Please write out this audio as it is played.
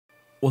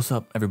What's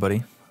up,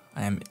 everybody?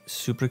 I am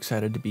super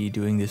excited to be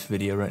doing this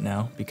video right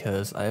now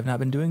because I have not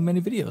been doing many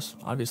videos,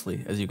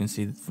 obviously, as you can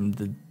see from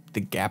the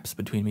gaps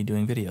between me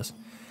doing videos.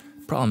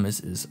 Problem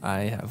is I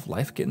have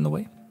life get in the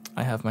way,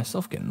 I have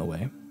myself get in the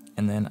way,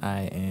 and then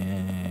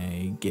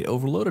I get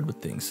overloaded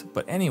with things.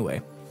 But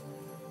anyway,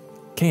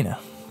 Kana,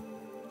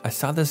 I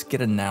saw this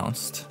get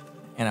announced,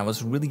 and I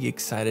was really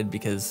excited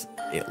because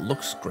it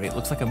looks great. It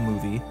looks like a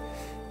movie,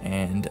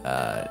 and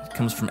it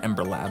comes from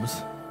Ember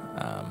Labs.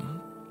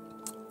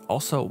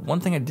 Also, one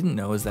thing I didn't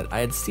know is that I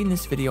had seen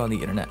this video on the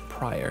internet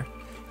prior,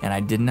 and I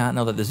did not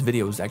know that this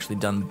video was actually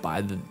done by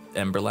the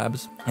Ember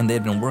Labs, and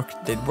they'd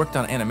worked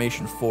on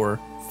animation for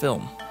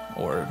film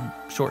or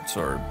shorts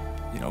or,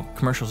 you know,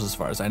 commercials as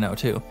far as I know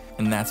too.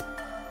 And that's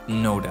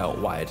no doubt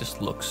why it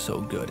just looks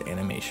so good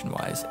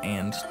animation-wise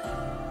and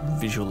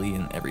visually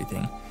and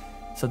everything.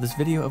 So this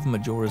video of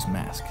Majora's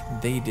Mask,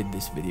 they did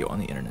this video on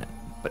the internet.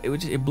 But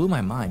it blew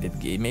my mind.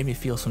 It made me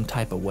feel some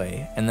type of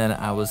way. And then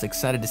I was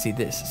excited to see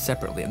this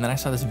separately. And then I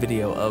saw this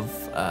video of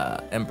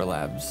Ember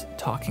Labs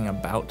talking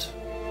about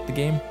the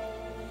game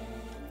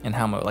and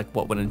how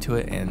what went into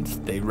it, and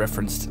they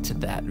referenced to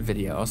that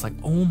video. I was like,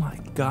 oh my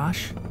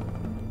gosh,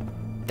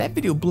 that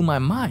video blew my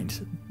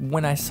mind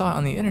when I saw it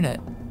on the internet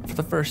for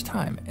the first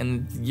time.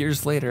 And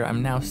years later,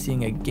 I'm now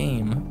seeing a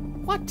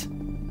game. What?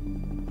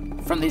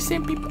 From these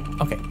same people?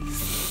 Okay.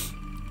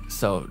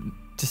 So,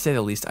 to say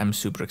the least, I'm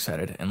super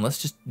excited, and let's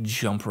just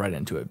jump right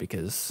into it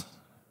because,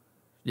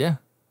 yeah,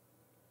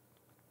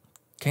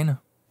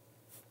 Kana.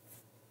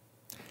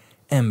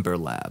 Ember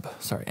Lab.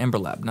 Sorry, Ember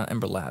Lab, not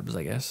Ember Labs,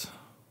 I guess.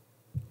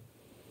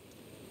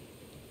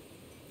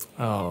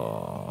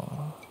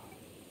 Oh.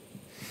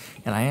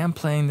 And I am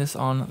playing this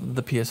on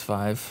the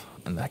PS5,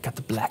 and I got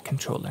the black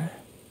controller.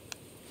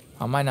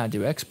 I might not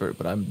do expert,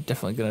 but I'm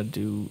definitely gonna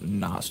do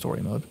not story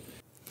mode.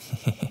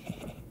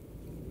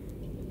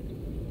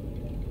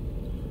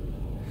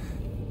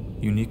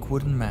 Unique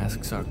wooden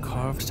masks are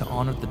carved to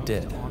honor the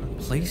dead,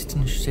 placed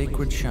in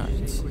sacred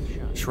shrines.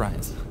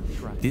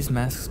 These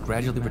masks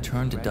gradually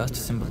return to dust,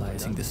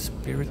 symbolizing the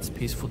spirit's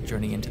peaceful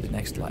journey into the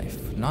next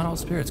life. Not all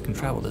spirits can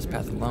travel this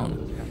path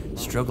alone.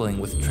 Struggling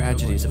with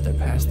tragedies of their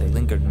past, they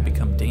lingered and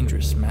become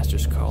dangerous.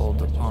 Masters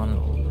called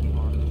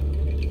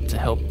upon to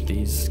help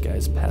these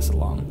guys pass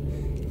along.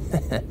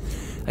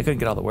 I couldn't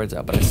get all the words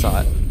out, but I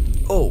saw it.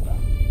 Oh,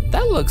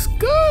 that looks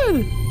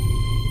good!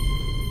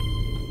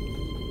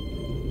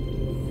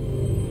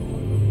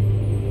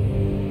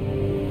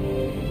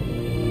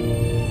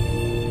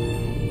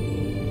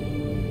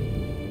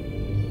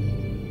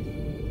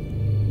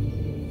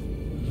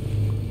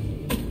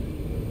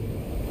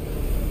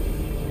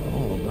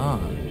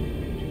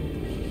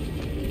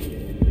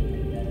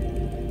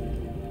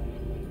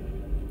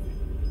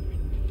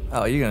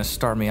 Oh, you're gonna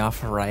start me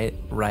off right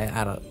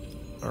out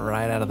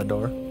of the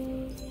door.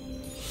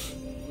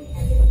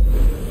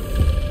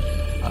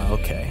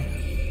 Okay.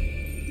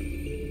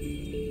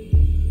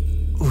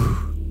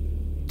 Ooh.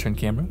 Turn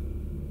camera.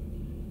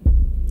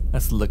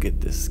 Let's look at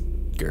this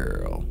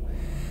girl.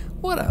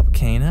 What up,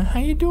 Kana?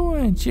 How you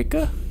doing,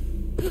 chica?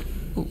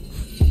 Ooh,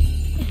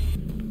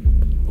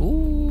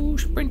 ooh,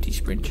 sprinty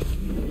sprint.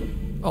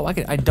 Oh,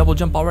 I double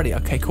jump already.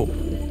 Okay, cool.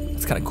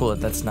 It's kind of cool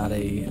that that's not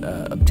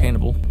a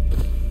obtainable.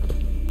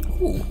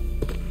 Ooh,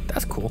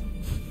 that's cool.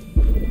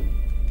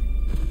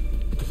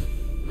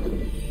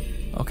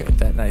 Okay,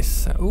 that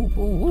nice. Ooh,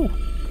 ooh,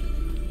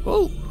 ooh.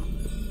 Ooh.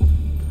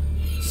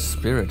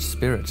 Spirit.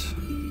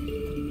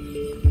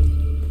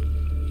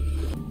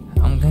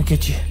 I'm gonna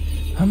get you.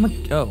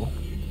 Oh.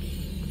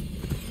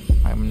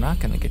 I'm not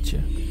gonna get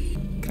you.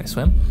 Can I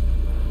swim?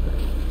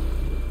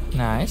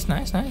 Nice.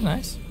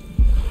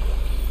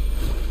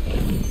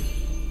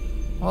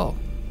 Oh.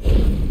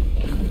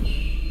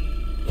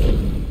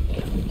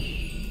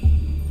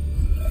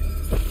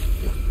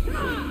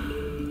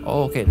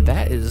 Oh, okay,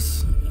 that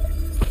is...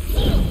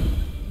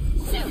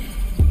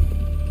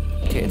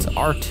 Okay, it's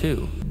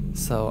R2.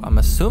 So I'm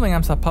assuming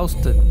I'm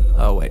supposed to...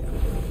 Oh, wait.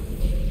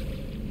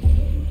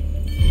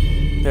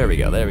 There we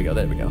go.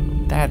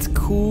 That's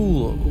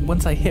cool.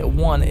 Once I hit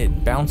one,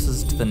 it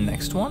bounces to the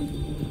next one.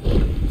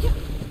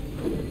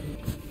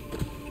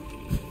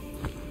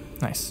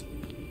 Nice.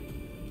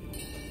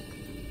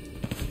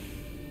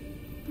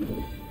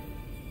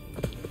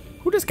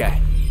 Who this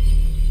guy?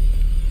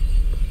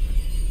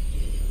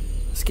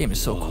 This game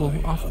is so cool.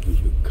 Why have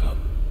you come?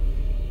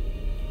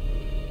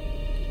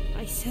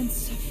 I sense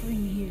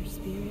suffering here,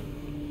 Spirit.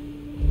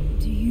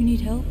 Do you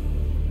need help?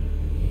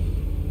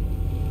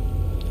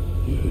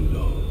 You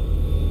know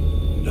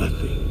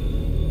nothing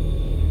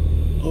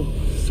of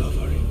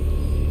suffering.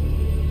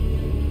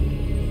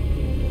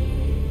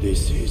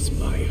 This is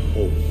my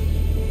home,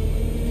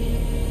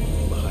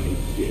 my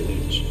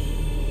village.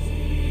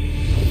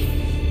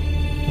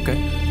 Okay.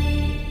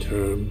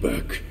 Turn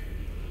back,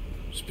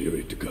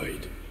 Spirit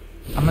Guide.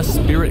 I'm a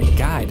spirit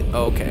guide.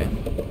 Oh, okay.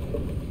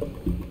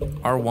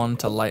 R1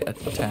 to light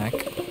attack.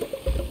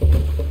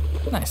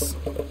 Nice.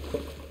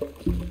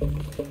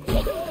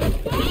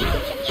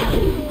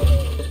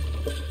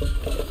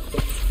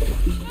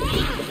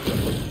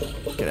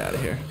 Get out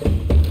of here.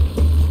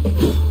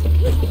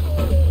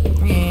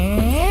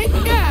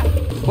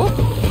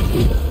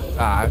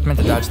 meant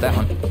to dodge that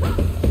one.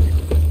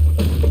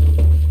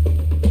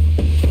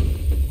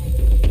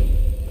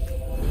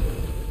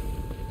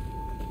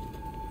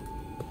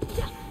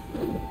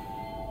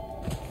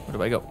 Where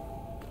do I go?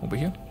 Over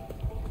here?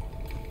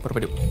 What do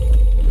I do?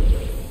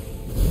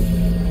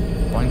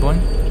 Boing boing.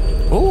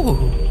 Ooh!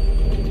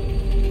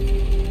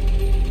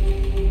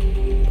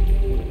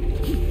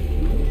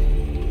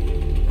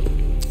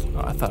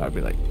 Oh, I thought I'd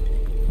be like,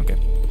 okay.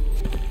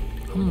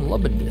 I'm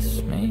loving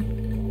this,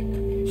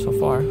 man. So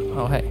far.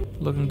 Oh, hey.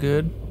 Looking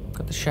good.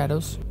 Got the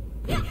shadows.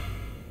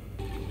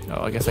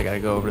 Oh, I guess I gotta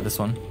go over to this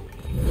one.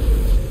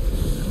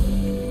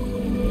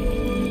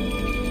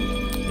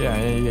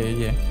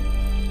 Yeah.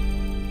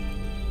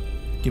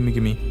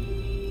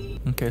 Gimme.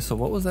 Okay, so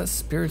what was that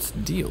spirit's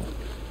deal?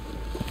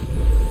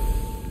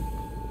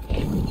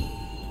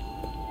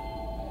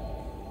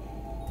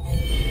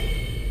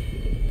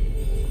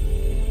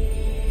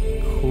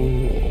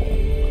 Cool.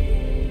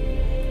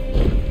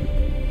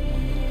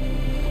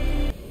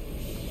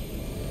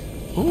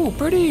 Ooh,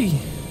 pretty!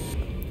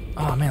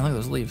 Oh man, look at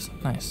those leaves.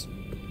 Nice.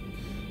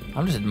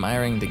 I'm just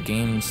admiring the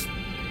game's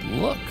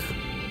look.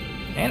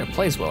 And it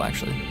plays well,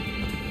 actually.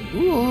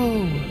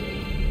 Ooh!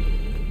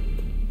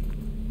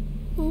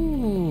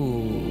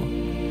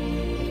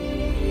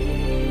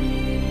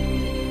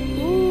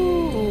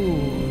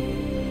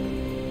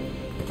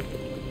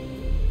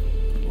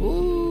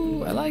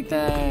 I like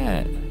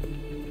that.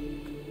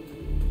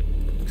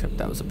 Except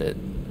that was a bit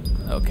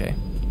okay.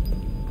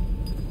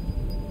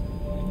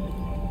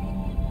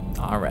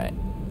 All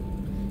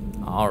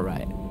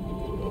right.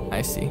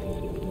 I see.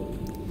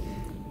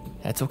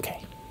 That's okay.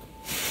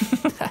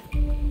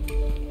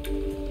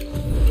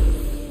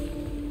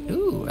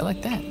 Ooh, I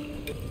like that.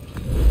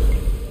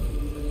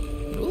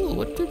 Ooh,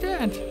 what did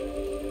that?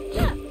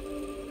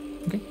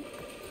 Okay.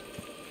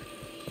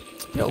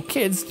 Yo,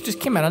 kids, just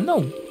came out of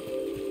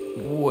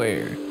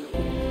nowhere.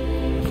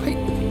 Hey.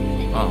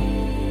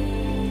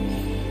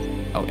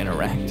 Oh,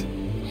 interact.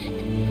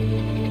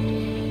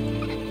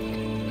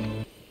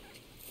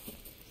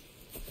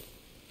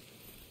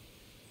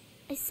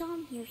 I saw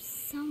him here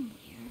somewhere.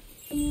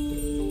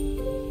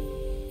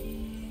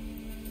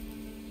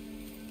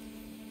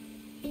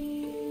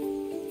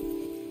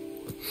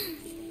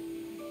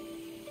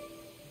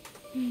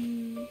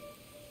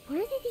 Where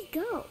did he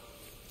go?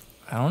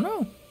 I don't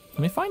know. Let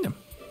me find him.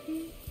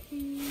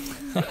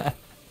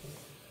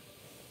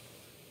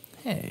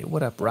 Hey,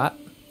 what up, Rot?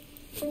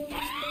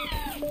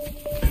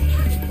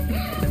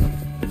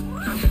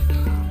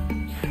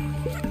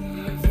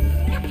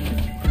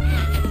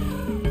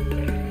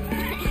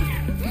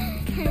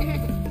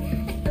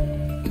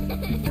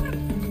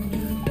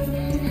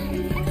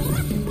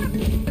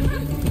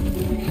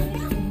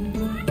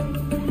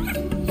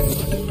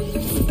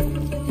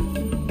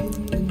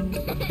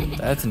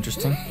 That's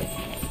interesting.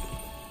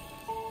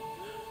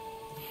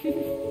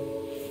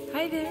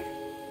 Hi there.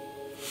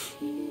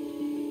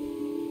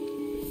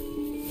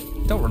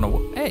 Don't run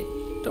away. Hey,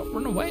 don't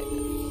run away.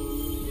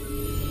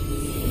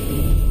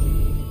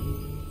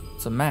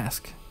 It's a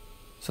mask.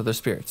 So they're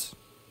spirits.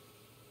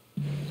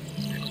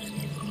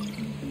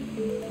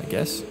 I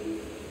guess.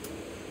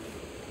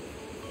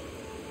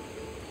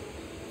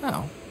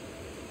 Oh.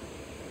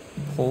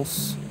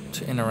 Pulse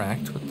to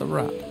interact with the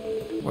rod.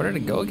 Where did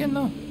it go again,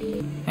 though?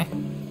 Heh.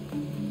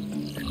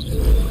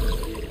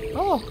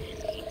 Oh.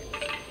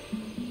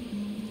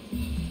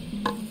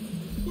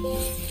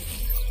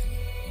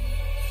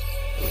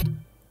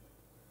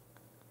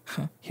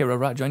 Hero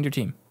Rot joined your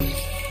team.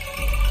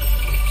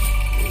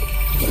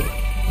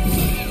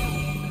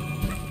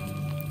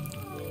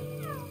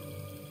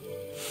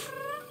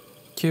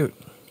 Cute.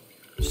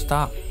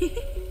 Stop.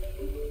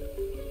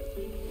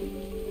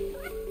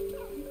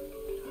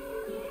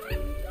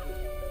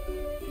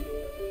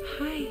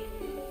 Hi.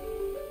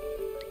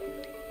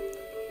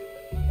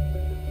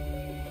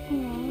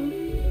 Oh,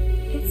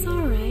 it's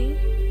alright.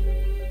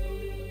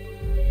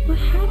 What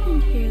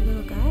happened here,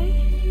 little guy?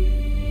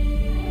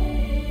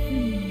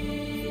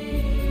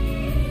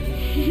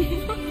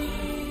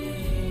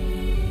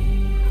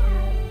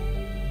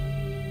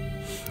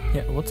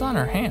 Yeah, what's on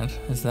her hand?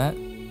 Is that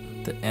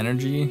the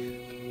energy?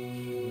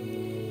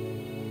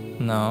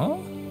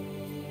 No?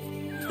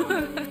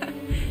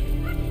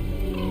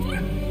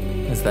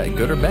 Is that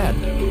good or bad?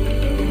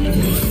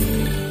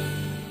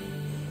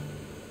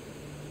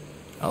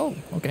 Oh,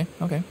 okay.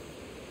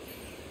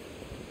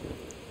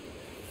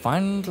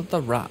 Find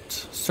the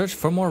rot. Search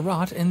for more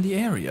rot in the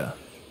area.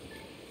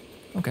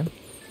 Okay.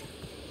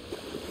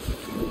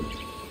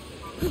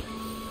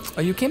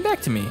 Oh, you came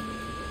back to me.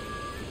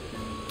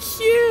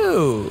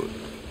 Cute.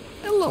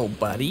 Hello,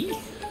 buddy.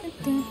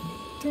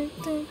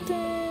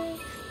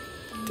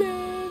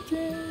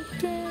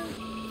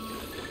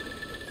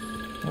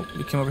 Oh,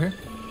 you came over here?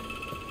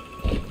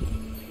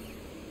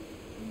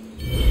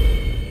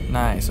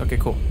 Nice. Okay,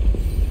 cool.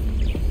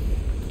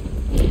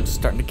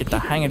 Starting to get the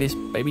hang of this,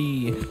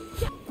 baby.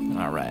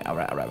 All right.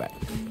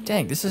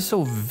 Dang, this is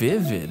so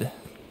vivid.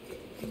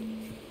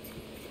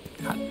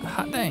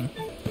 Hot dang.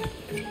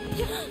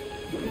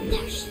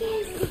 There she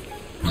is.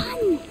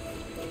 Run!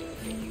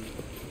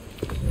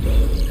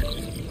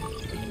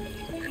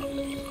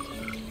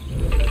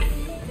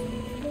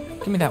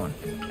 Give me that one.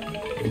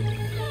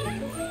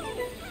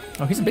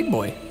 Oh, he's a big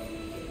boy.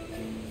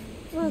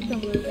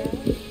 Welcome, little guy.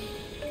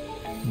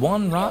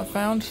 One rot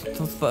found?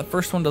 The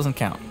first one doesn't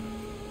count.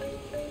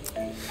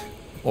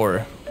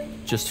 Or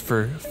just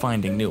for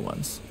finding new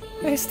ones.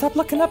 Hey, stop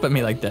looking up at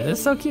me like that.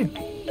 It's so cute.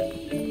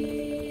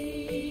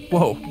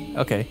 Whoa,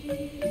 okay.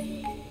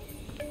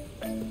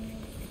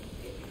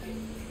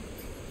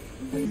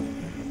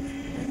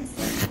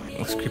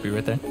 Looks creepy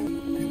right there.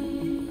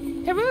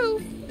 Hello.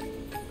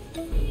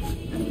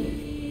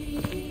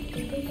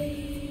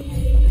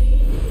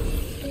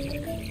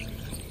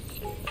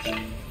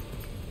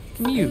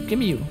 Give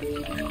me you.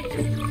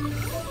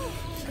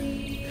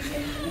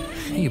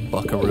 Hey, you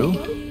buckaroo.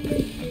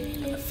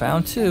 I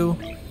found two.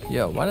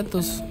 Yo, why did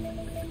those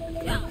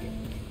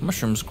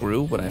mushrooms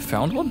grew when I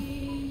found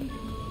one?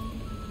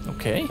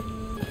 Okay.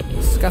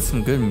 This has got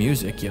some good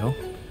music, yo.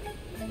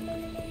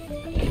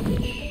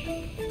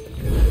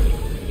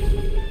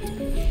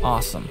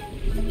 Awesome.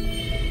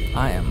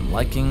 I am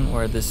liking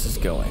where this is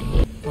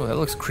going. Oh, that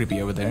looks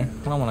creepy over there.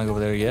 I don't want to go over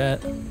there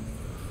yet.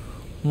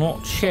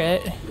 Not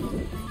yet.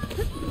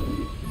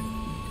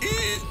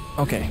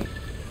 Okay.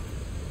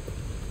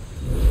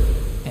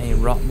 Any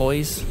rot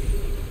boys?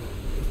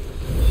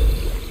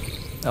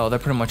 Oh, they're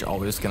pretty much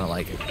always gonna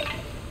like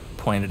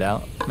point it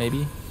out,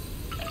 maybe.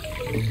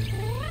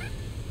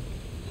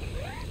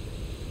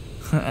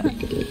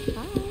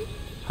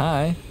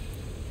 Hi.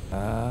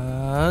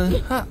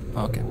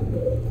 Okay.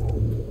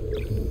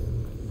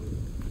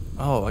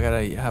 Oh, I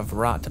gotta have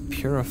rot to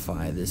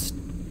purify this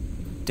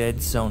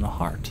dead zone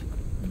heart.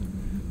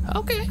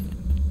 Okay.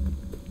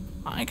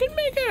 I can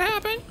make it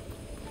happen.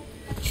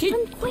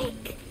 Come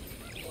quick.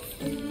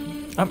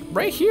 I'm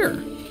right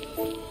here.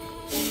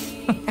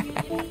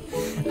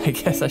 I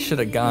guess I should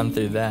have gone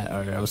through that,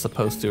 or I was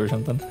supposed to, or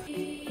something.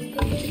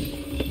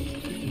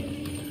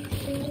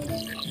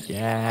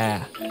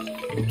 Yeah.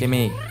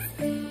 Gimme.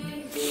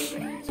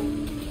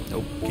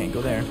 Nope, can't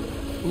go there.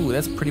 Ooh,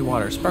 that's pretty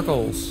water.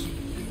 Sparkles.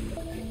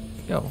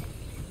 Yo,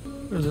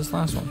 where's this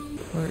last one?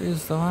 Where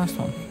is the last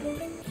one?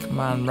 Come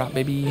on, rot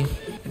baby.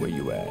 Where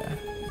you at?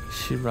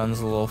 She runs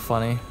a little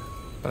funny,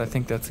 but I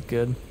think that's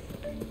good.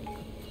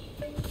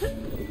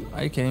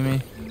 Are you kidding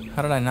me?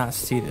 How did I not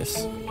see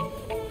this?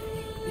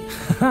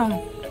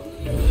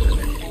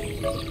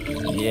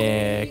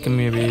 Yeah, come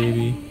here,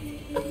 baby.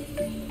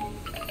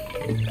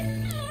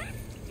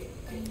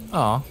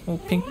 Aw, little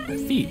pink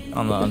feet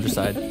on the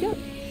underside. Yep.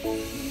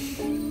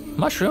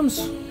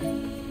 Mushrooms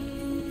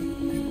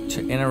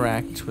to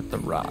interact with the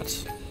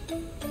rot.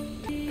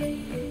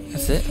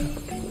 That's it.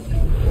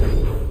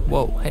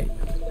 Whoa, hey.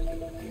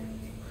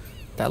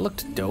 That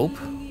looked dope.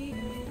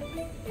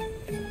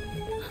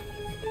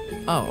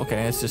 Oh,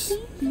 okay, it's just...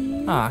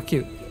 Ah,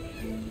 cute.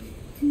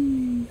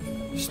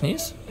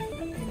 Sneeze?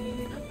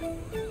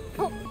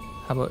 Oh.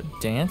 How about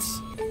dance?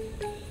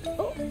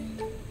 Oh.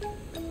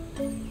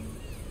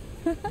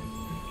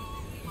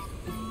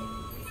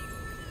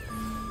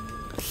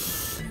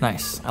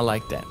 Nice, I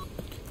like that.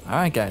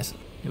 Alright guys,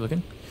 you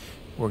looking?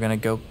 We're gonna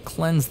go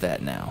cleanse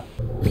that now.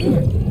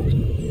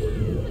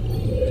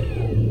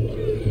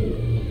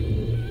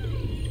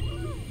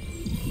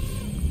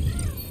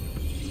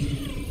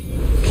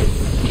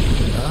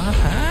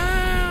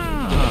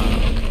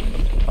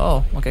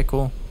 Oh, okay,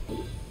 cool.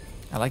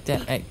 I like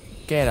that. Hey,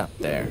 get up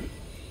there.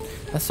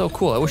 That's so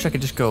cool. I wish I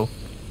could just go.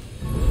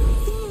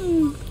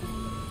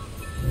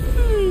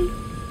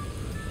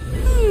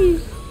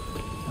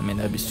 I mean,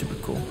 that'd be super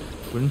cool.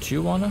 Wouldn't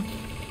you wanna?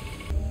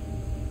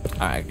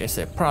 Alright, I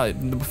said probably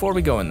before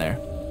we go in there,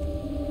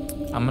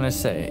 I'm gonna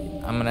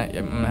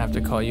have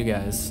to call you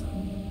guys.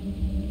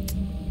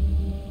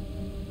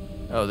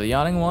 Oh, the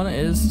yawning one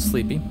is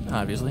Sleepy,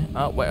 obviously.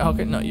 Oh, wait,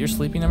 okay, no, you're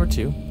Sleepy number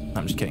 2.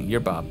 I'm just kidding,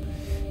 you're Bob.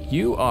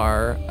 You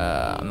are,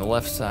 on the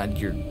left side,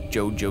 you're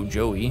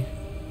Joey.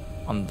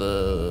 On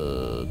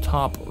the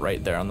top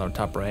right there, on the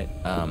top right,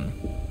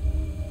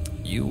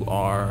 you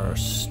are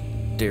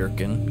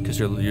Stirkin, because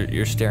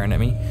you're staring at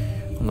me.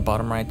 On the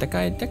bottom right, that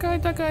guy.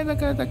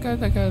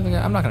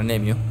 I'm not gonna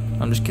name you.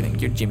 I'm just kidding,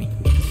 you're Jimmy.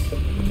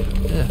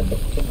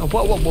 Oh,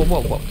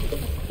 whoa.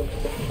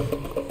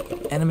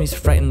 Enemies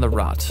frighten the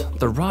rot.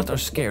 The rot are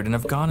scared and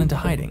have gone into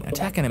hiding.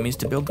 Attack enemies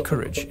to build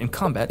courage. In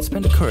combat,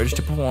 spend courage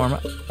to perform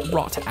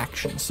rot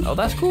actions. Oh,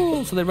 that's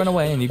cool. So they run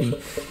away and you can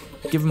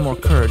give them more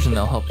courage and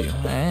they'll help you.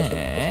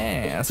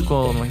 Hey, that's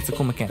cool. It's a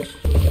cool mechanic.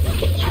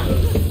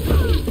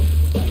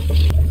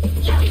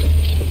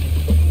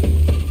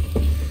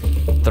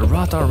 The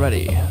rot are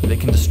ready. They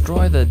can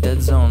destroy the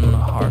dead zone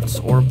hearts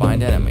or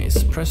bind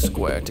enemies. Press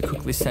square to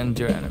quickly send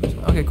your enemies.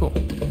 Okay, cool.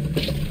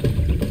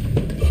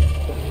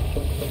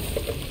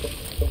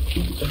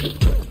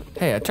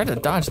 Hey, I tried to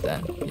dodge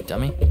that, you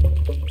dummy.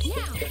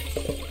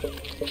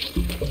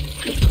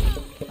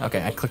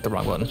 Okay, I clicked the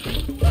wrong button.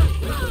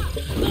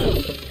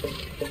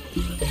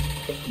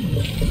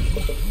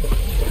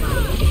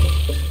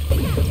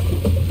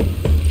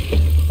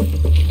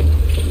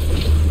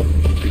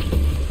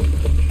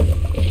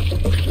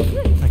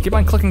 I keep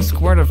on clicking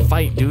square to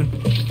fight, dude.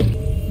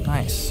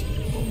 Nice.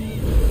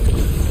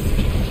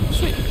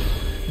 Sweet.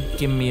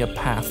 give me a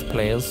path,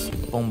 please.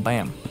 Boom,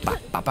 bam. Bop,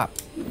 bop, bop.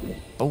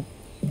 Oh.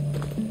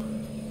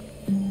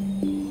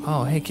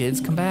 Oh, hey kids,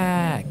 come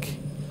back.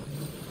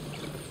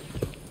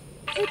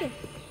 Okay.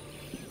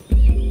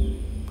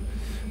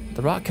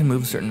 The rock can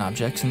move certain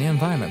objects in the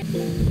environment.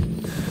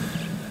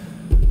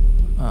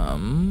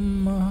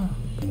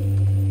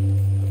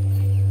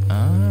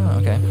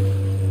 Okay.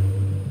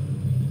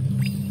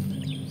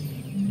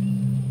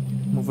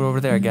 Move it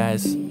over there,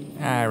 guys.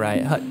 All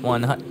right, hut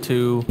 1, hut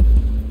 2.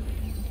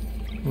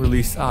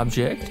 Release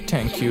object,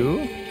 thank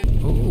you.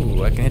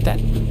 Ooh, I can hit that.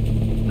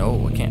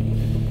 No, I can't.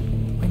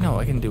 Wait, no,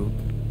 I can do.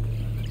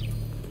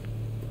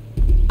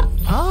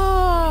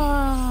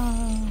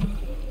 Ah!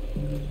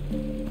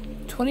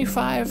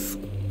 25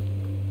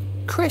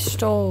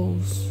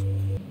 crystals.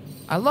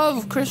 I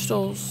love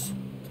crystals.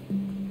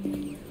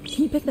 Can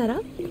you pick that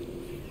up?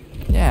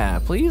 Yeah,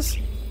 please.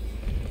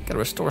 Gotta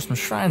restore some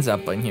shrines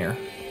up in here.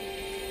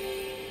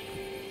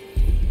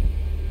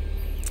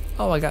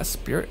 Oh, I got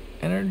spirit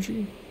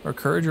energy or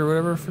courage or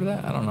whatever for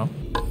that. I don't know.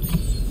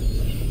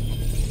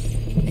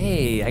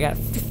 Hey, I got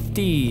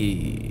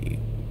 50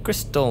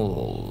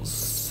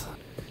 crystals.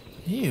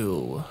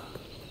 Ew.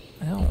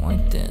 I don't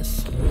like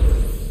this.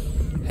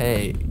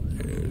 Hey,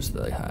 there's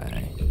the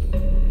high.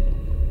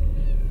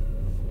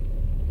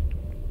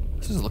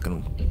 This is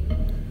looking.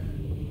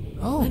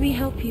 Oh. Let me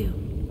help you.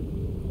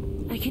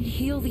 I can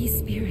heal these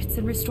spirits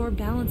and restore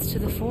balance to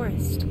the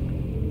forest.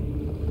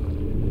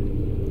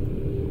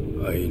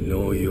 I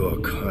know you're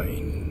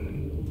kind.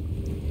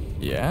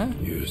 Yeah?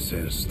 You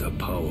sense the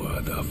power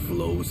that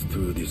flows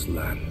through this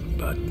land,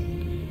 but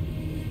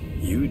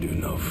you do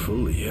not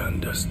fully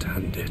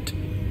understand it.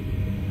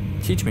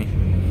 Teach me.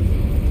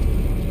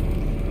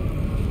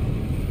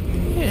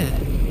 Yeah.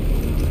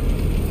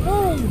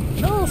 No,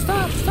 no,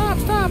 stop, stop,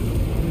 stop.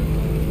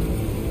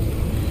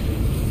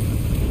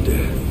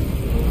 Death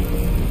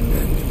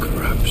and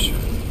corruption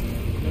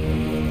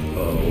are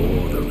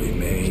all that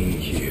remain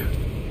here.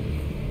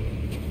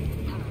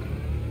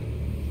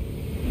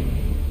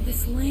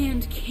 This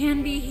land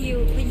can be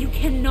healed, but you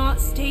cannot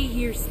stay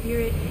here,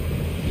 Spirit.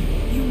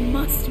 You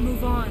must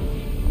move on.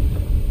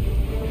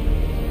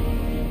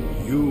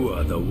 You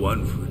are the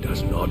one who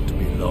does not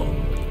belong.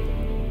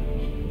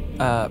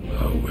 I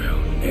will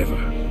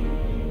never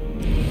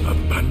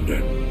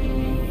abandon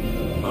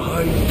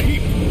my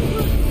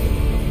people.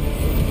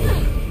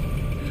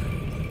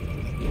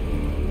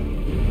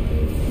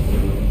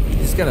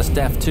 He's got a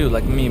staff too,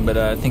 like me, but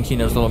I think he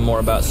knows a little more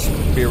about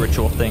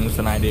spiritual things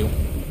than I do.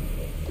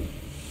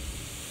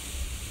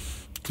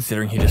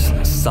 Considering he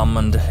just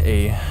summoned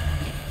a...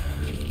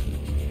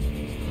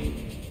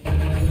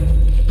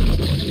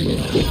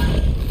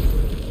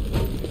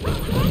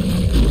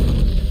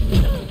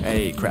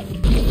 Hey, crap.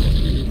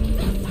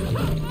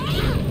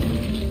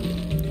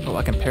 Oh,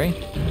 I can parry?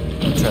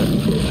 Try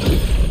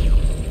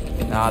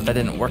that. Nah, that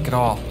didn't work at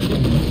all.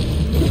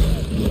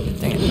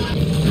 Dang it.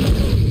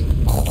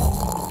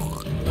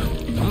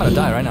 I'm gonna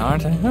die right now,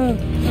 aren't I?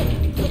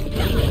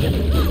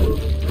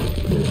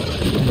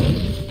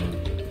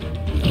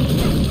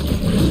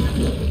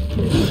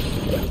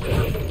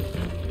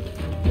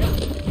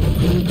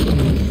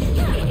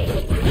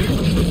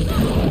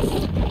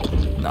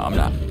 No, I'm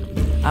not.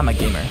 I'm a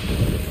gamer.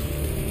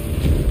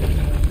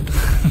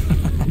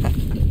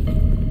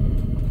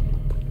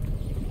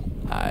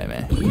 Hi,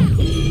 man.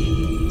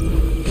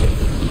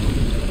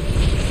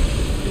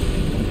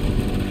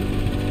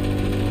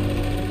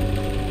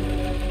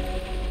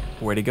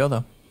 Where'd he go,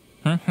 though?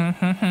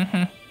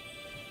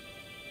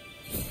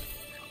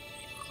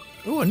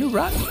 Ooh, a new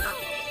rock.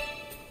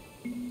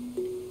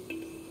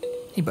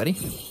 Hey, buddy.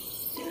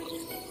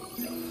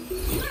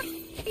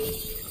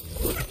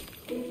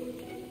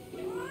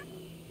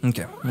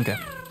 Okay, okay.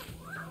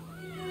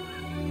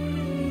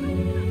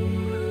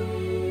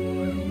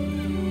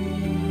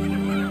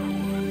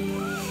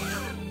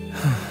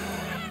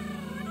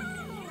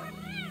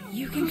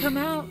 You can come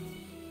out.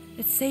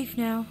 It's safe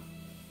now.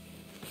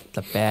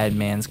 The bad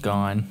man's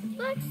gone.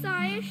 Look,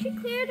 Sire, she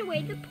cleared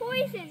away the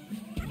poison.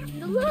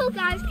 The little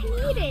guys can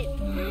eat it.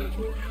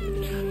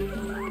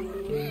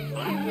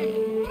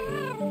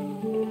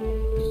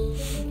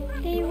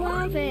 They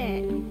love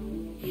it.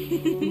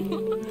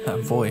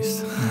 That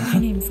voice. My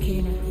name's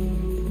Kana.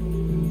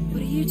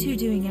 What are you two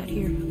doing out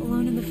here,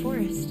 alone in the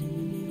forest?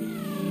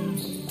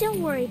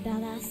 Don't worry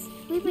about us.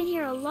 We've been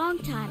here a long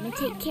time and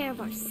take care of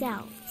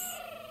ourselves.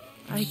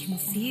 I can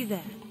see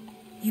that.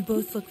 You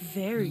both look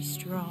very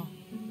strong.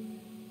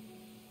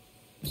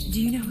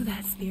 Do you know who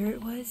that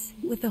spirit was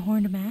with the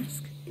horned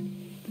mask?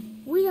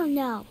 We don't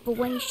know, but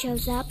when he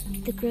shows up,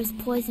 the girl's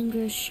poison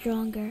grows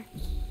stronger.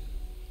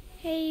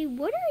 Hey,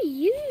 what are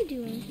you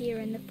doing here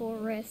in the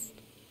forest?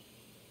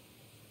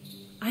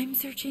 I'm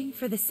searching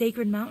for the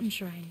sacred mountain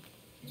shrine.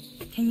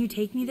 Can you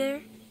take me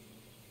there?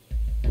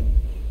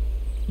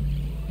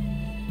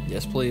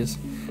 Yes, please.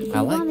 If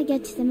you want to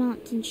get to the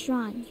mountain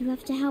shrine, you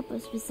have to help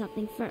us with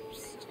something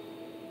first.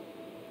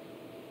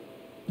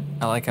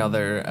 I like how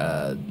their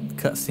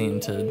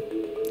cutscene to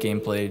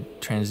gameplay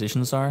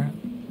transitions are.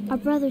 Our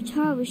brother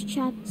Taro was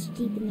trapped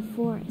deep in the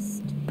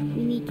forest.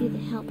 We need you to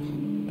help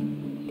him.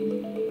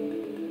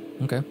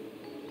 Okay.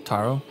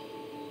 Taro?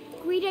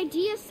 Great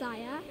idea,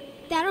 Saya.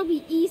 That'll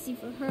be easy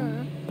for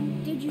her.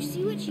 Did you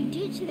see what she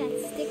did to that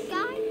stick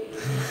guy?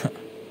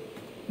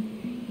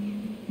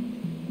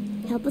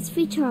 Help us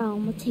free Taro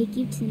and we'll take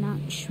you to the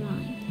mountain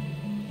shrine.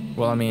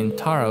 Well, I mean,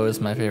 Taro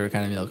is my favorite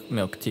kind of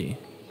milk tea.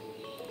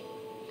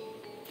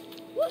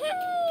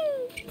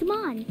 Woohoo! Come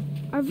on,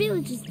 our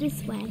village is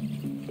this way.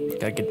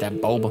 Gotta get that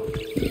boba.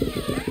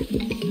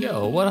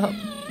 Yo, what up?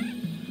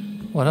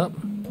 What up?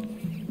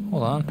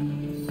 Hold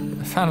on.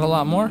 I found a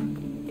lot more.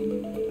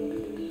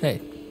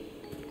 Hey.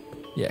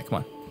 Yeah,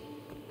 come on.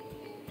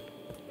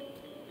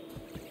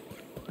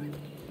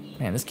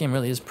 Man, this game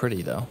really is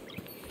pretty, though.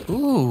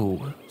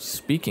 Ooh,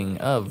 speaking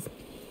of.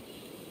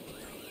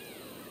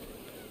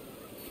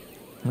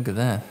 Look at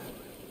that.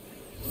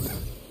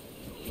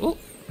 Ooh,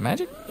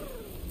 magic?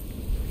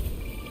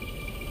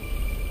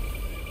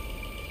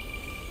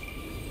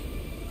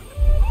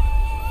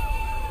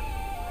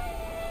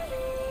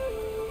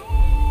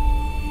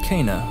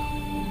 Kana,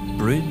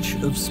 Bridge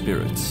of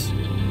Spirits.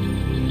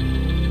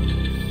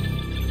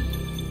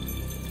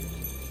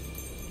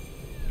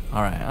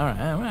 Alright.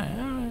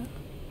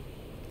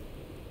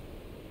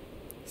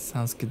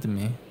 Sounds good to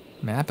me.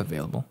 Map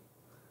available.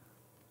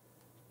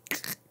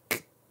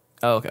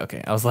 Oh,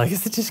 okay. I was like,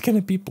 is it just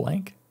gonna be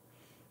blank?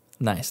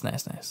 Nice.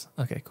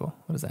 Okay, cool.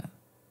 What is that?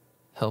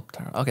 Help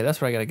Taro. Okay, that's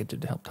where I gotta get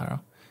to help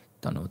Taro.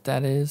 Don't know what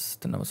that is.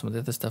 Don't know what some of the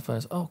other stuff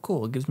is. Oh,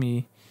 cool. It gives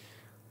me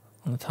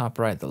on the top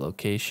right the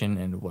location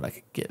and what I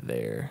could get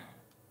there.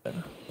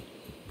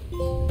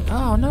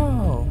 Oh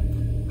no!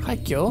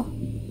 Heyo!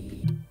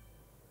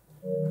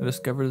 I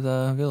discovered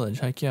the village.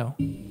 Heyo.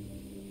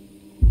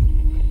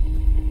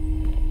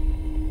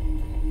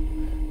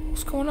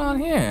 What's going on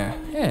here?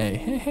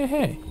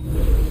 Hey.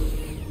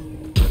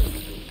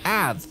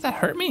 Ah, did that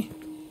hurt me?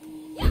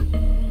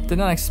 Did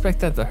not expect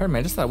that to hurt me.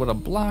 I just thought it would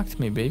have blocked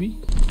me, baby.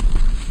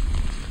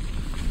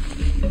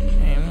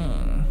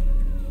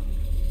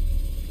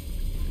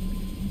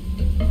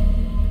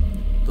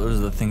 Those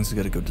are the things we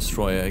gotta go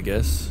destroy, I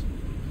guess.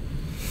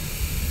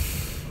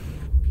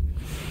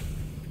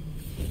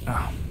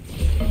 Oh.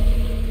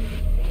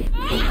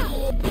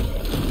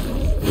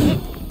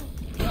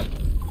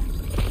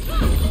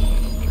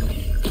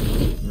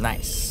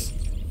 Nice.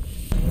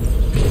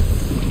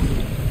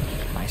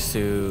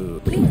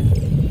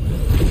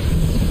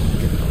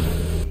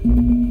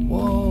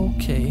 Whoa,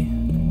 okay.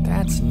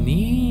 That's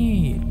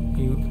neat.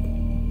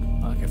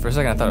 Okay, for a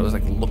second I thought it was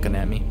like looking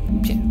at me.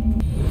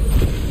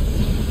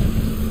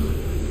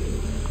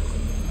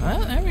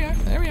 Well,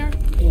 there we are.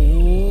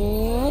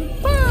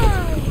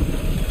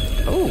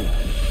 Oh,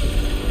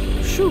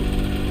 shoot.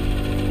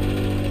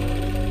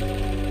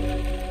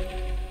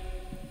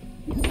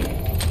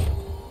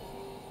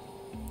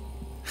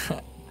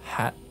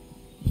 Hat.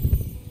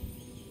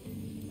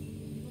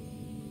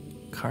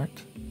 Cart.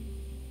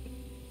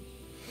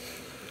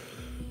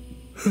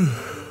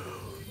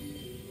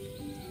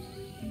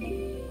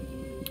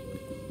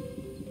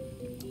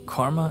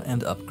 Karma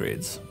and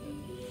upgrades.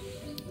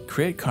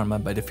 Create karma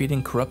by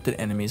defeating corrupted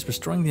enemies,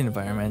 restoring the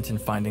environment,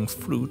 and finding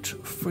fruit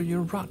for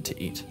your rot to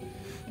eat.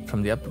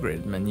 From the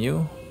upgrade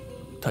menu,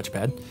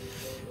 touchpad,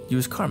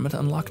 use karma to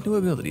unlock new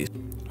abilities.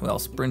 While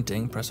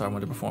sprinting, press R1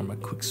 to perform a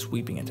quick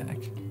sweeping attack.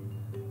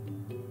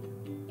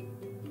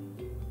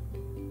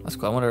 That's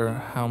cool. I wonder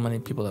how many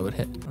people that would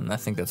hit. And I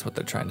think that's what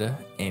they're trying to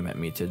aim at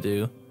me to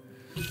do.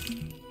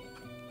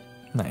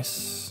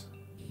 Nice.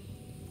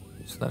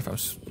 So that if I'm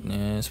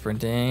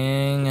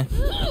sprinting...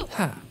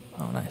 Ha!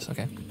 Oh, nice.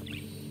 Okay.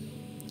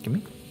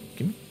 Gimme.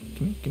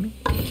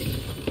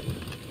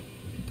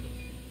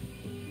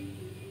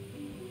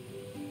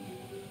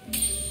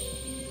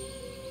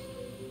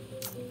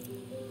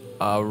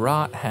 A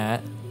rot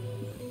hat.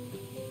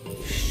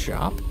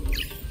 Shop.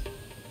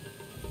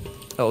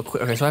 Oh,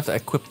 okay, so I have to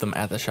equip them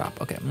at the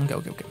shop. Okay.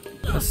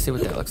 Let's see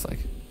what that looks like.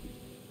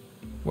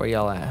 Where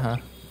y'all at, huh?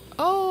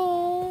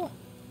 Oh!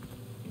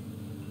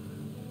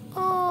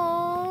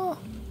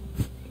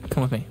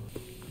 Come with me.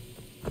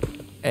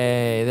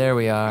 Hey, there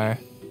we are.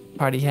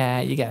 Party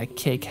hat, you got a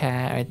cake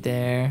hat right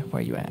there.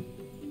 Where you at?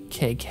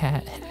 Cake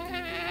hat.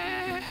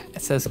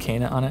 It says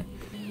Kana on it.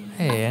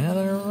 Hey,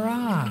 another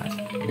rod.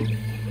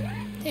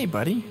 Hey,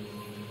 buddy.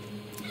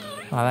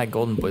 Wow, that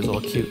golden boy's a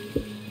little cute.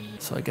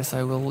 So I guess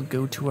I will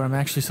go to where I'm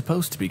actually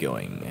supposed to be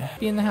going.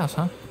 Be in the house,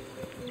 huh?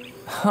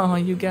 Oh,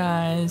 you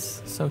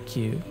guys. So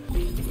cute.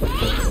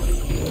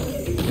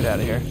 Get out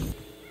of here.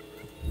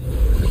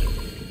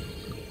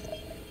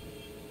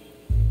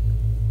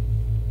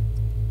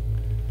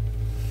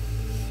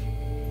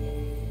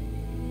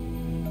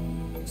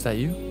 Is that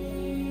you?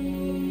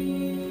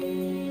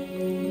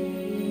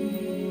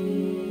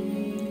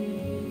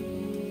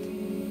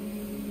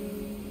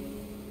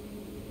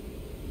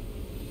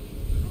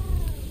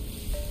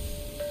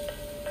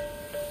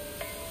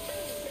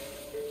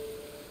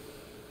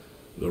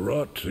 The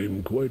rot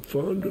seem quite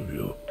fond of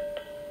you.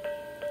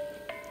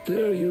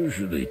 They're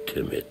usually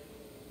timid.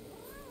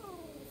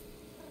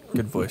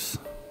 Good voice.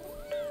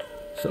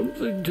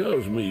 Something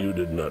tells me you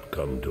did not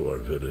come to our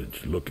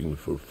village looking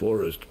for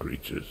forest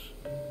creatures.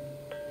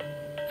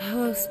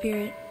 Hello,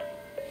 Spirit.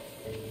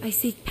 I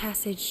seek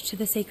passage to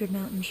the Sacred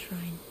Mountain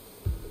Shrine.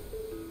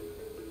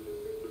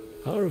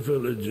 Our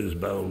village is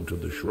bound to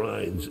the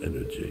shrine's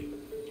energy,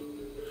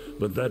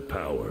 but that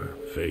power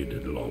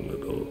faded long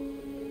ago.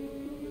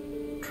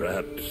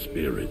 Trapped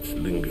spirits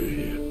linger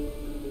here,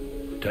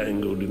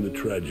 tangled in the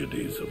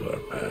tragedies of our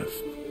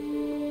past.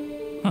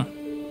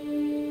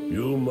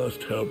 You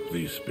must help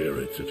these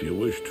spirits if you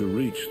wish to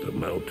reach the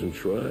mountain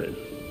shrine.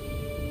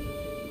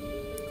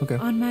 Okay.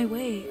 On my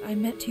way, I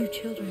met 2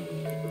 children.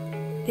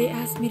 They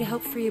asked me to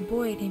help free a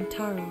boy named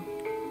Taro.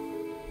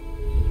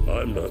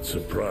 I'm not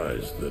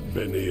surprised that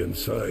Benny and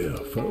Saya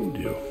found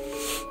you.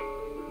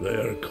 They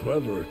are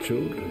clever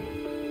children,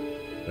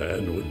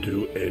 and would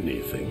do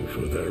anything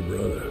for their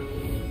brother.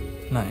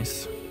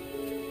 Nice.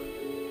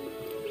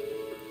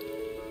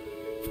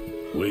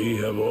 We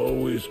have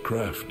always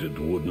crafted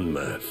wooden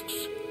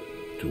masks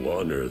to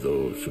honor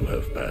those who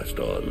have passed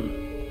on.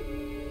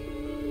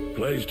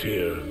 Placed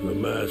here, the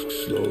masks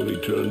slowly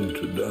turn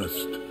to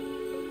dust,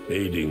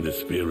 aiding the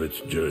spirit's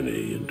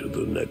journey into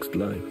the next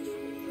life.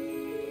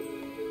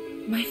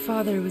 My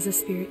father was a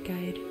spirit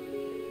guide.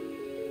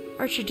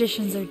 Our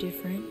traditions are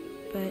different,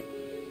 but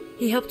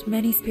he helped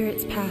many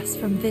spirits pass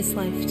from this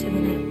life to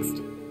the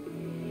next.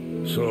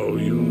 So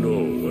you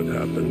know what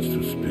happens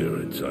to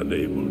spirits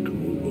unable to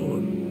move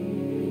on.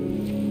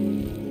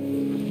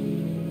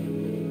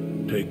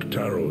 Take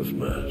Taro's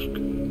mask.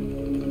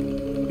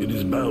 It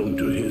is bound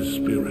to his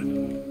spirit,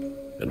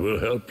 and will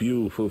help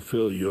you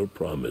fulfill your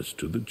promise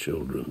to the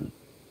children.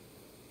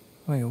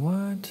 Wait,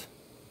 what?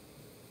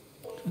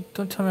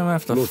 Don't tell me I'm gonna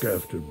have to Look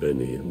after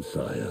Benny and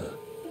Saya.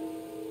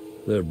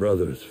 Their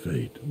brother's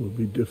fate will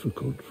be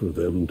difficult for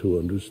them to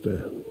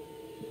understand.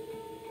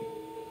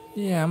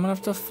 Yeah, I'm gonna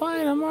have to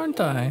fight him, aren't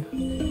I?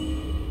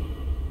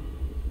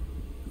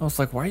 I was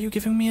like, why are you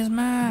giving me his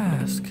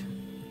mask?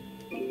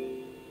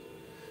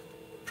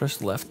 Press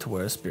left to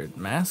wear a spirit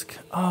mask.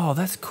 Oh,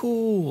 that's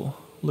cool.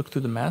 Look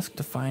through the mask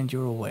to find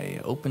your way.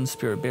 Open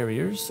spirit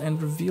barriers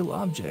and reveal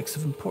objects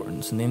of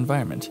importance in the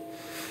environment.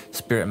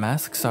 Spirit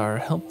masks are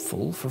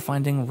helpful for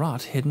finding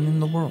rot hidden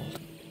in the world.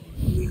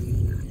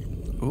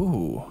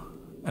 Ooh.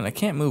 And I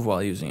can't move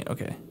while using it.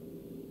 Okay.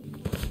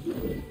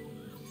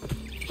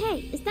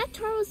 Hey, is that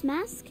Taro's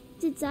mask?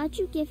 Did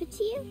Zaju give it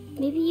to you?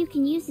 Maybe you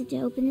can use it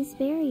to open this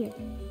barrier.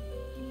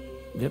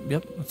 Yep,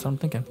 that's what I'm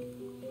thinking.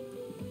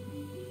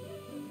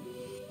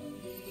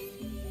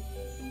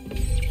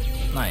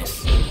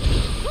 Nice.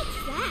 What's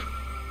that?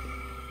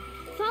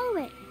 Follow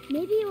it.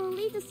 Maybe it will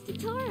lead us to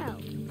Taro.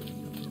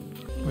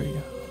 Where you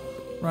go?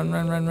 Run.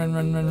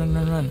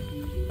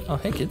 Oh,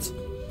 hey, kids.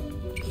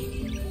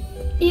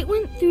 It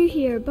went through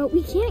here, but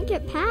we can't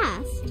get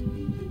past.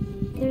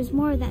 There's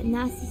more of that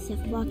nasty stuff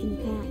blocking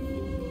the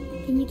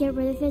path. Can you get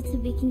rid of it so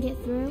we can get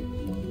through?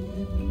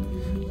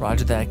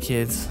 Roger that,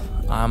 kids.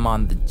 I'm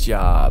on the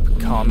job.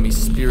 Call me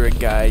Spirit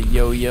Guy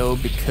Yo-Yo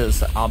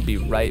because I'll be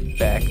right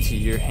back to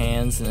your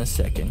hands in a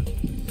second.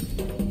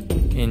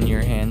 In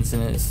your hands,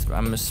 and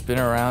I'm gonna spin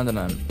around and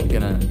I'm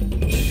gonna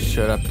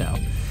shut up now.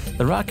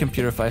 The rock can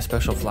purify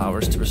special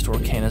flowers to restore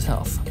Kana's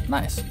health.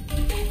 Nice.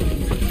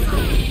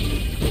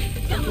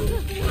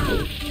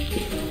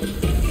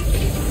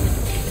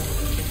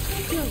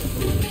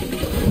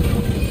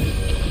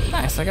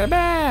 Nice, I got it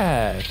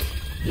back.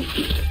 There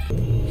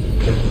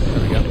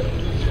we go.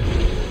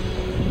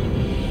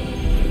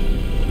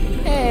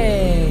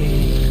 Hey!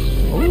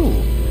 Ooh!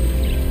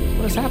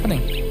 What is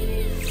happening?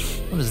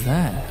 What is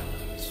that?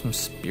 Some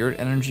spirit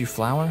energy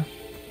flower?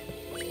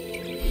 Look,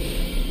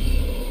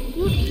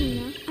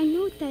 Tina. I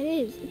know what that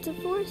is. It's a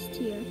forest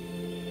tier.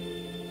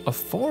 A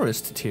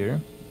forest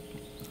tier?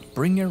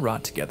 Bring your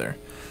rot together.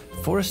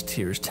 Forest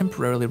tiers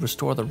temporarily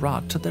restore the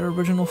rot to their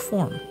original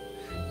form.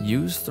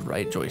 Use the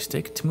right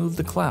joystick to move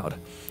the cloud.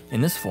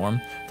 In this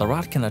form, the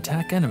rot can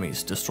attack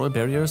enemies, destroy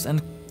barriers,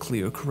 and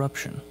clear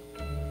corruption.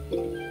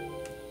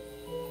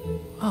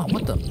 Oh,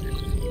 what the?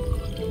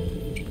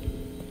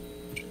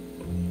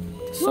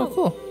 So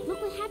cool.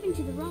 Look what happened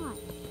to the rod.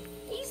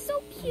 He's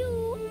so cute.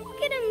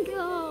 Look at him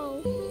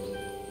go.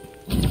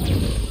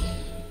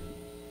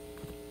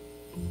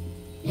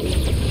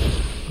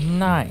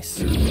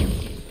 Nice.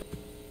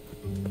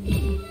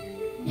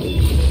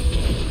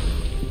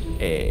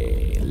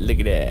 Hey, look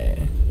at that.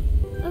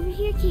 Over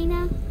here,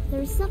 Kina.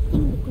 There's something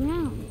in the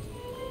ground.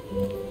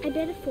 I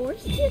bet a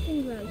forest tier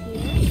can grow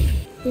here.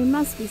 There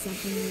must be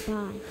something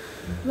nearby.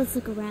 Let's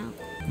look around.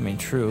 I mean,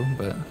 true,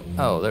 but...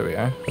 Oh, there we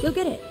are. Go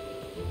get it.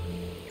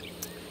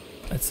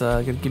 It's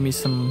gonna give me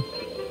some...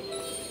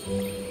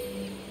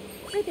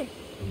 Right there.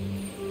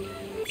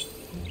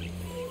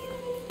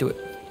 Do it.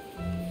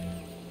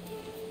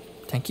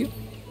 Thank you.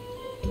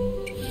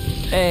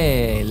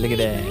 Hey, look at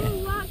that.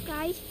 The rock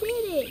guys did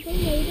it. They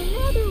made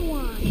another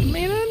one.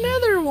 Made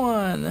another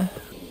one.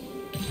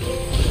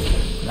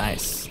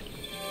 Nice.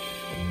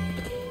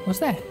 What's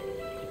that?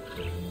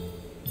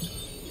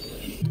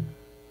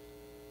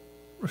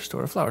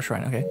 Restore a flower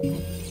shrine. Okay.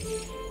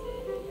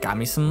 Got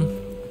me some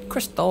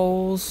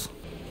crystals.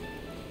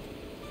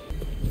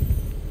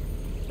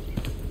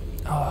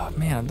 Oh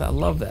man, I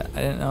love that. I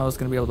didn't know I was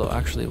gonna be able to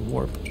actually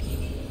warp.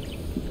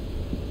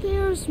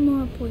 There's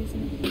more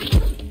poison.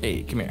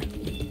 Hey, come here.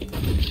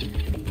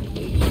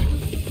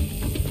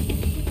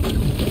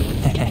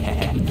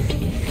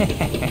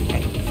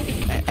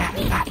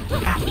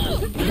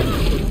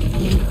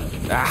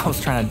 I was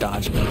trying to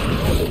dodge.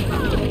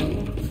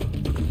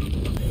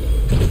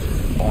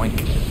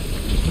 Boink.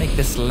 Make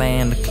this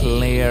land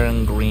clear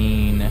and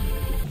green.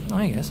 Oh,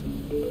 I guess.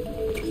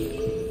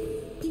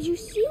 Did you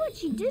see what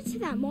she did to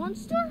that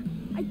monster?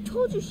 I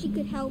told you she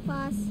could help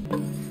us.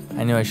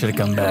 I knew I should have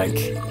come back.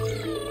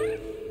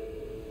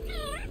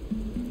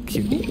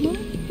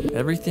 Cute.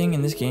 Everything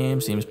in this game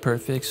seems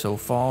perfect so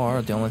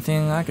far. The only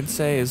thing I could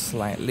say is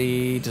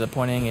slightly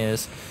disappointing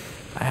is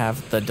I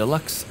have the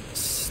deluxe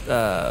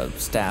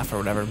staff or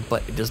whatever,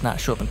 but it does not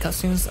show up in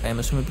cutscenes. I am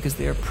assuming because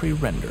they are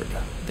pre-rendered.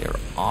 They are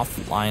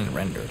offline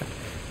rendered.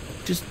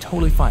 Which is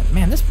totally fine.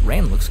 Man, this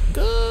rain looks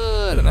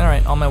good.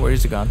 Alright, all my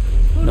worries are gone.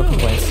 No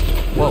complaints.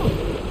 Whoa.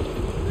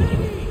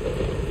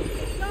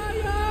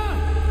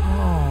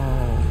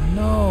 Oh,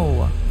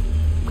 no.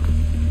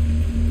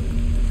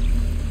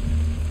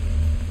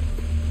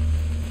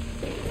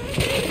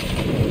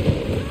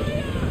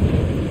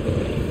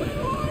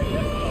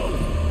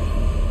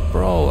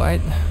 Bro,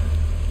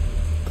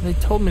 they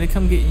told me to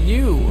come get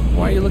you.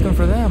 Why are you looking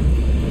for them?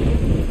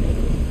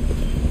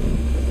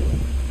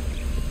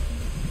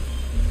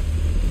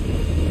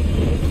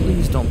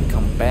 Please don't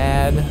become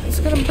bad. It's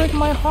gonna break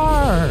my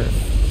heart.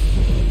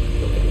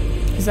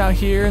 He's out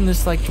here in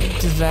this, like,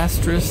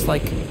 disastrous,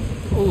 like,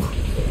 ooh,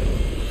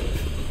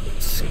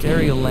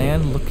 scary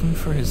land looking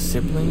for his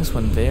siblings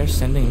when they're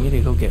sending me to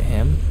go get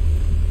him.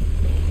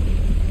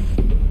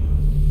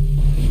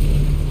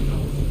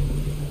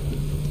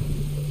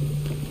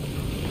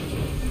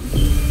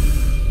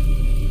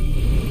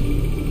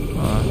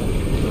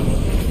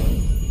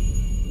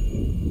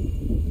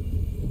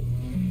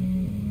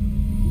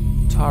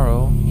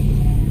 Taro.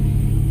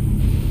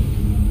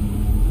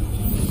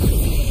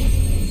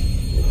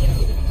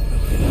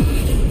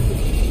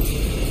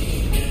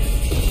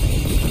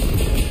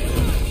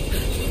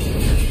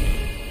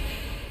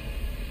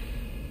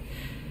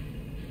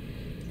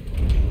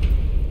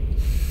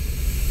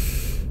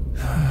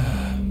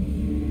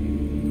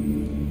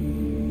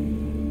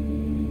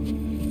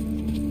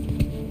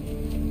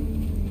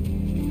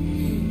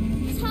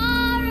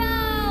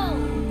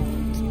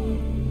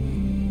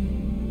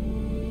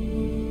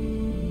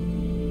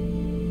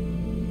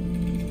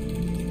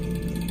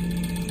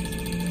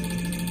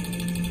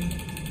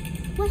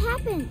 What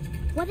happened?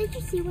 What did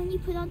you see when you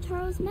put on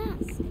Taro's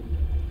mask?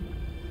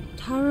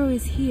 Taro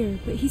is here,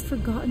 but he's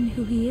forgotten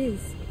who he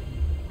is.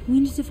 We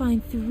need to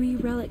find 3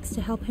 relics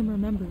to help him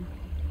remember.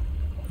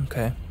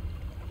 Okay.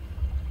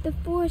 The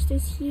forest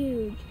is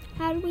huge.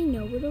 How do we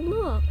know where to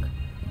look?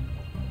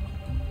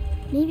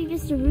 Maybe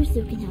Mr.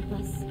 Russo can help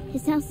us.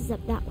 His house is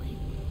up that way.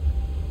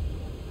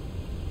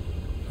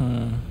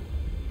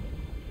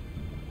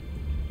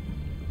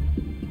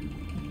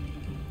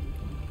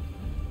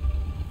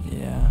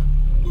 Yeah.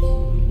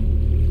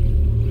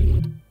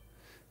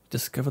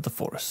 Discover the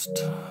forest.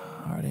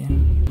 Alrighty.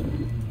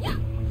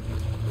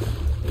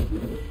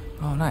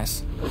 Oh,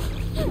 nice.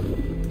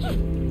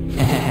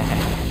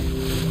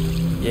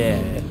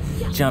 Yeah.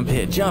 Jump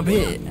hit, jump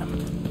hit.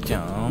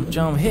 Jump,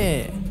 jump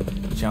hit.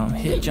 Jump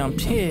hit, jump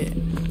hit.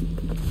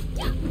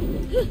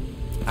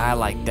 I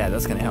like that.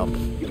 That's gonna help.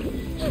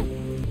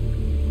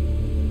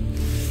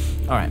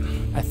 Alright.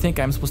 I think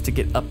I'm supposed to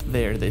get up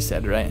there, they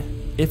said, right?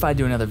 If I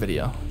do another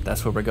video,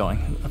 that's where we're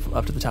going.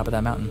 Up to the top of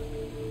that mountain.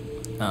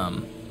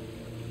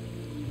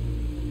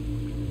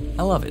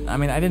 I love it. I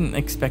mean, I didn't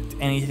expect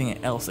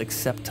anything else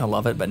except to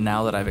love it, but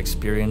now that I've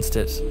experienced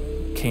it,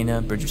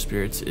 Kena, Bridge of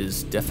Spirits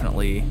is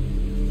definitely,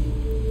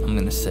 I'm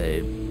gonna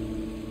say,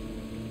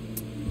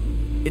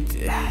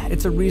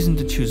 it's a reason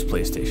to choose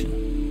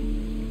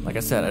PlayStation. Like I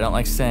said, I don't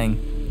like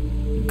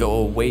saying go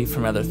away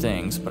from other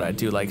things, but I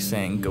do like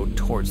saying go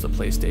towards the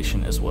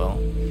PlayStation as well.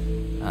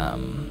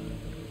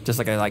 Just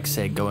like I like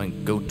say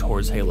go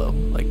towards Halo,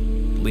 like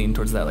lean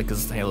towards that, like,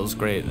 because Halo's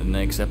great, and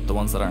accept the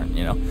ones that aren't,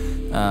 you know.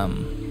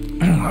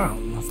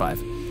 5.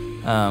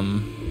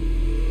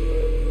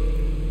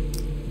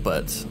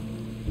 But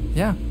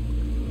yeah,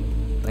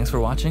 thanks for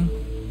watching.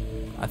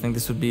 I think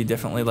this would be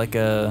definitely like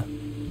a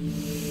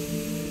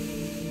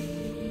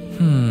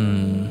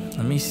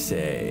let me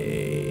say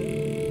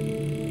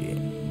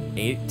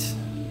 8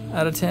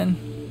 out of 10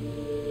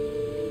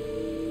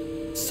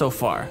 so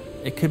far.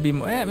 It could be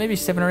more, maybe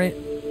 7 or 8.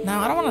 No,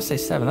 I don't want to say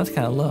 7. That's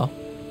kind of low.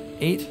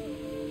 8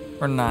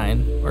 or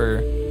 9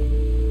 or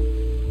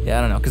yeah,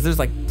 I don't know, because there's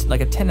like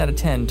a 10 out of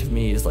 10 to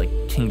me is like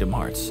Kingdom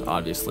Hearts,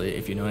 obviously.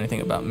 If you know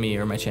anything about me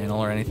or my channel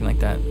or anything like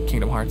that,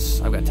 Kingdom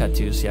Hearts, I've got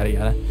tattoos, yada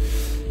yada.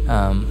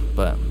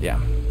 But yeah,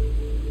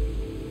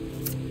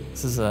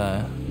 this is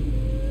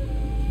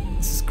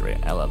great.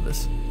 I love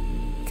this.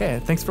 Okay,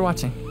 thanks for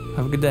watching.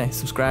 Have a good day.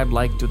 Subscribe,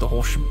 like, do the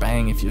whole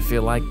shebang if you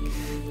feel like.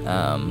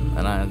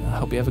 And I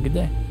hope you have a good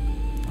day.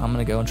 I'm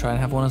gonna go and try and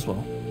have one as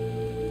well.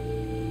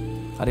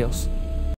 Adios.